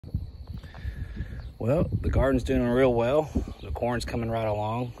Well, the garden's doing real well. The corn's coming right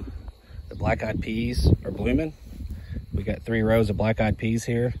along. The black-eyed peas are blooming. We got 3 rows of black-eyed peas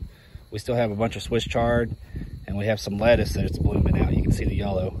here. We still have a bunch of Swiss chard, and we have some lettuce that's blooming out. You can see the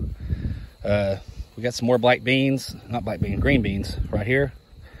yellow. We got some more green beans right here.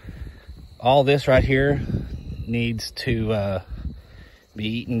 All this right here needs to be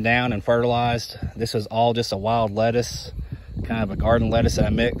eaten down and fertilized. This is all just a wild lettuce, kind of a garden lettuce that I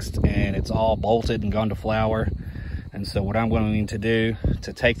mixed, and it's all bolted and gone to flower. And so what I'm going to do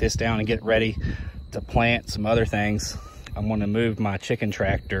to take this down and get ready to plant some other things, I'm going to move my chicken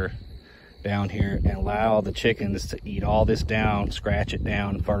tractor down here and allow the chickens to eat all this down, scratch it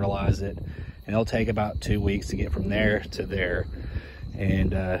down, fertilize it, and it'll take about 2 weeks to get from there to there.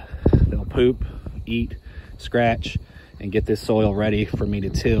 And they'll poop, eat, scratch, and get this soil ready for me to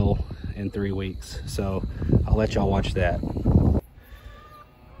till in 3 weeks. So I'll let y'all watch that.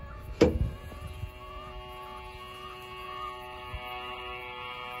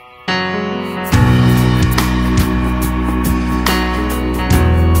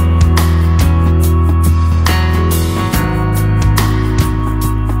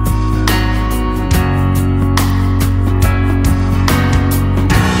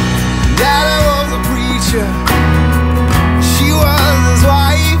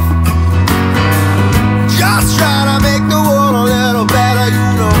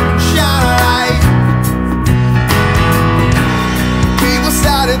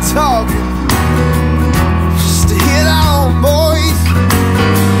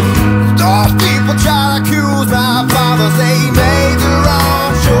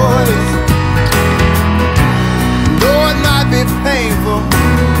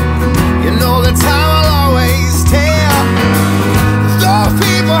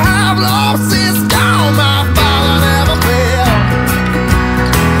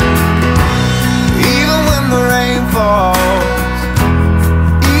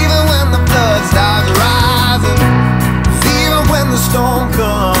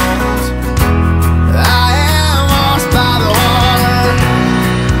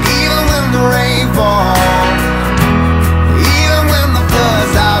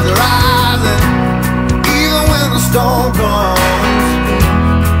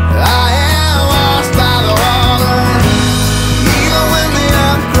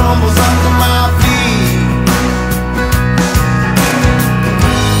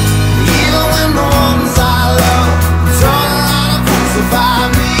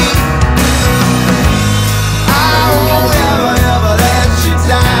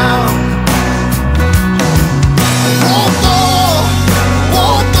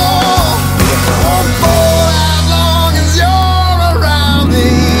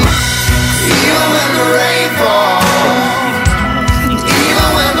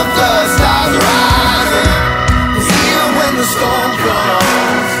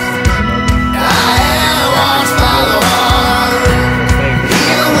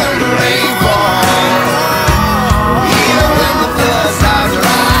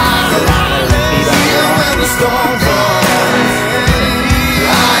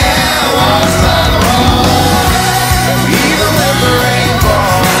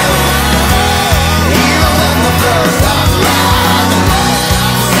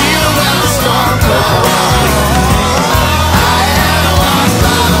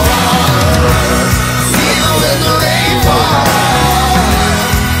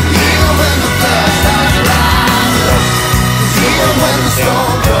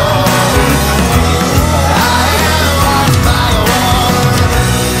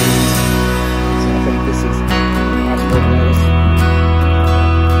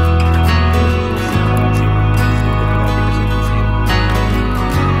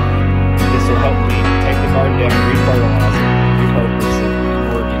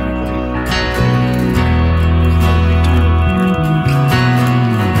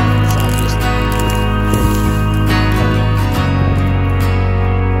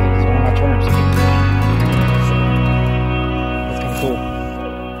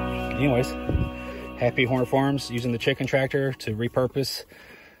 Anyways, Happy Horn Farms using the chicken tractor to repurpose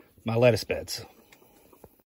my lettuce beds.